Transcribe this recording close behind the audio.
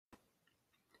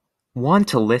Want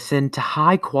to listen to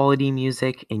high quality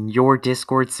music in your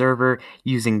Discord server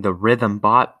using the Rythm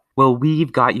Bot? Well,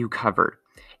 we've got you covered.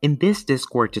 In this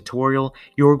Discord tutorial,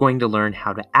 you're going to learn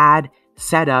how to add,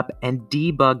 set up, and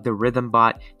debug the Rythm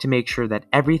Bot to make sure that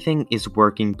everything is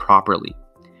working properly.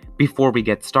 Before we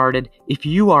get started, if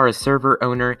you are a server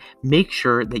owner, make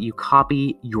sure that you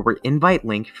copy your invite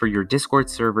link for your Discord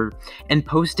server and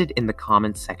post it in the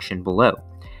comments section below.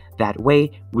 That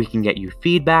way, we can get you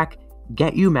feedback,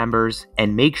 get you members,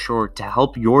 and make sure to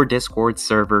help your Discord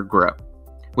server grow.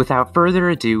 Without further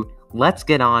ado, let's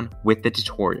get on with the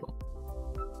tutorial.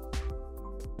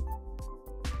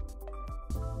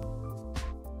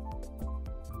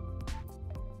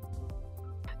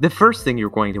 The first thing you're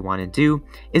going to want to do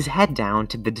is head down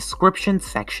to the description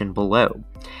section below.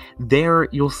 There,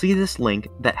 you'll see this link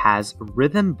that has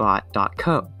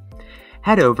rythmbot.co.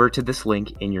 Head over to this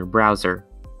link in your browser.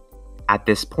 At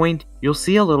this point, you'll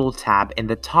see a little tab in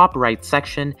the top right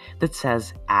section that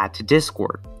says Add to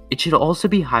Discord. It should also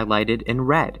be highlighted in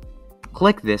red.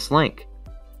 Click this link.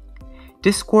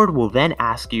 Discord will then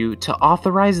ask you to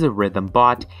authorize the Rythm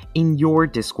Bot in your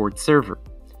Discord server.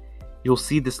 You'll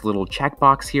see this little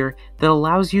checkbox here that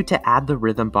allows you to add the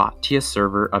Rythm Bot to a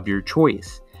server of your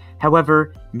choice.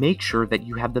 However, make sure that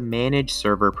you have the Manage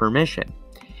Server permission.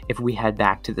 If we head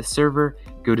back to the server,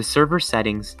 go to Server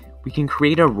Settings, we can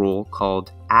create a role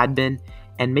called Admin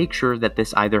and make sure that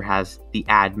this either has the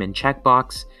Admin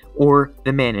checkbox or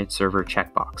the Manage Server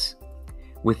checkbox.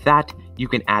 With that, you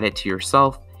can add it to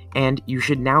yourself, and you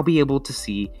should now be able to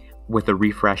see with a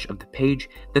refresh of the page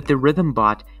that the Rythm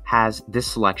Bot has this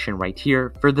selection right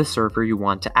here for the server you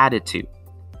want to add it to.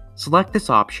 Select this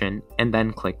option and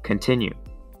then click Continue.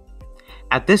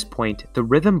 At this point, the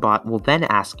Rythm Bot will then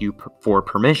ask you for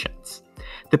permissions.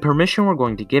 The permission we're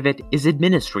going to give it is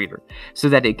Administrator, so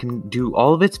that it can do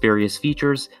all of its various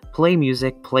features, play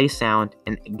music, play sound,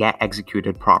 and get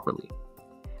executed properly.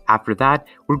 After that,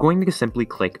 we're going to simply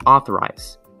click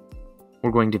Authorize.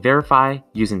 We're going to verify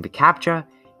using the CAPTCHA,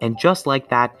 and just like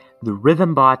that, the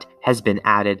Rythm Bot has been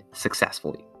added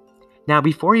successfully. Now,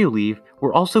 before you leave,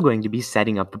 we're also going to be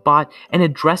setting up the bot and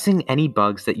addressing any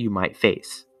bugs that you might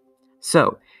face.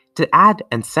 So, to add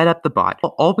and set up the bot,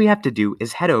 all we have to do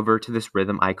is head over to this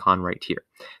Rythm icon right here.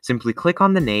 Simply click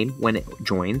on the name when it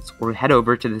joins, or head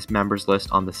over to this members list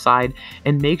on the side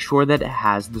and make sure that it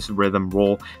has this Rythm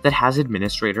role that has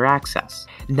administrator access.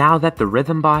 Now that the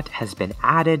Rythm Bot has been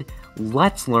added,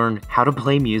 let's learn how to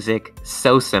play music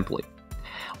so simply.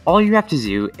 All you have to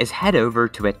do is head over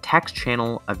to a text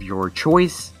channel of your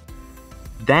choice,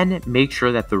 then make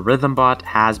sure that the Rythm Bot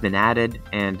has been added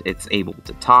and it's able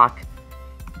to talk.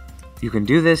 You can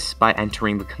do this by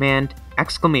entering the command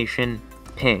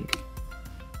 !ping.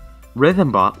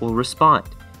 Rythm Bot will respond.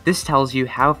 This tells you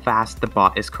how fast the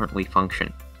bot is currently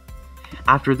functioning.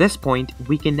 After this point,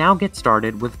 we can now get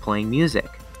started with playing music.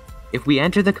 If we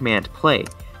enter the command play,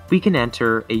 we can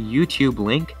enter a YouTube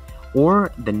link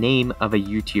or the name of a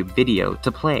YouTube video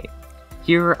to play.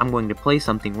 Here I'm going to play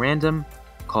something random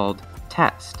called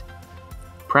Test.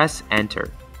 Press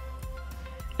enter.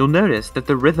 You'll notice that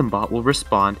the Rythm Bot will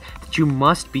respond that you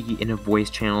must be in a voice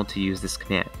channel to use this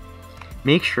command.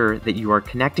 Make sure that you are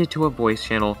connected to a voice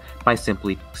channel by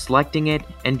simply selecting it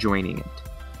and joining it.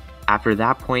 After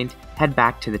that point, head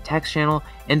back to the text channel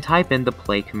and type in the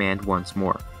play command once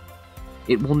more.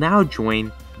 It will now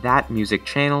join that music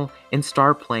channel and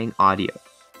start playing audio.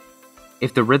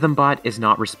 If the Rythm Bot is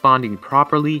not responding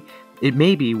properly, it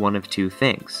may be one of two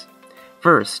things.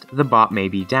 First, the bot may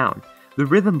be down. The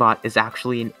Rythm Bot is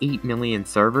actually in 8 million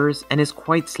servers and is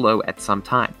quite slow at some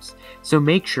times, so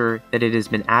make sure that it has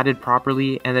been added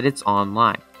properly and that it's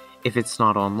online. If it's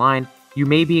not online, you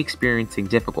may be experiencing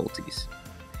difficulties.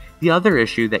 The other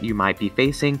issue that you might be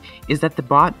facing is that the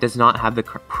bot does not have the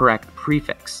correct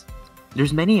prefix.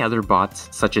 There's many other bots,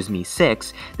 such as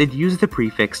Me6, that use the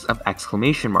prefix of !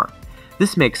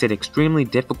 This makes it extremely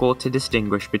difficult to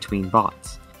distinguish between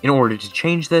bots. In order to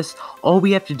change this, all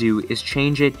we have to do is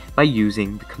change it by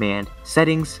using the command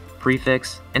settings,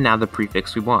 prefix, and now the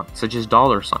prefix we want, such as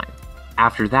 $.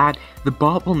 After that, the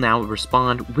bot will now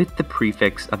respond with the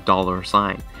prefix of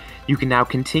 $. You can now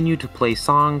continue to play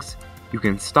songs, you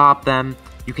can stop them,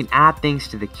 you can add things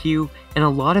to the queue, and a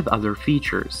lot of other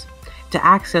features. To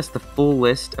access the full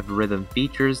list of Rythm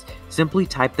features, simply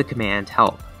type the command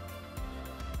help.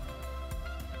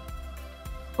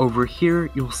 Over here,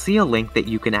 you'll see a link that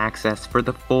you can access for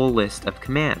the full list of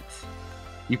commands.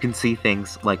 You can see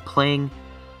things like playing,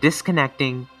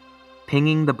 disconnecting,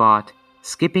 pinging the bot,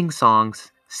 skipping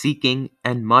songs, seeking,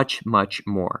 and much, much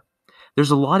more. There's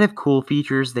a lot of cool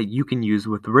features that you can use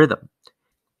with Rythm.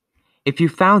 If you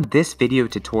found this video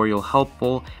tutorial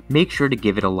helpful, make sure to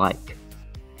give it a like.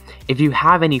 If you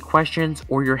have any questions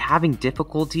or you're having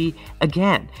difficulty,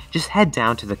 again, just head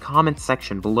down to the comments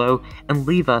section below and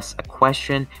leave us a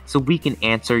question so we can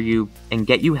answer you and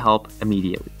get you help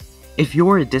immediately. If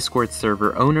you're a Discord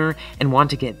server owner and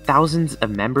want to get thousands of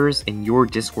members in your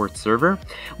Discord server,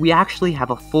 we actually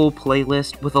have a full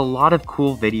playlist with a lot of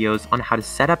cool videos on how to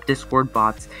set up Discord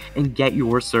bots and get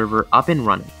your server up and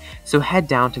running. So head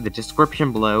down to the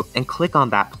description below and click on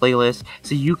that playlist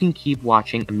so you can keep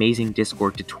watching amazing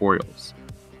Discord tutorials.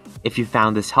 If you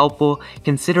found this helpful,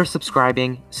 consider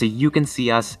subscribing so you can see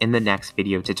us in the next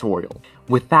video tutorial.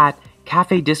 With that,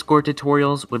 Cafe Discord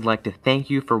Tutorials would like to thank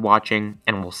you for watching,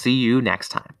 and we'll see you next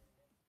time.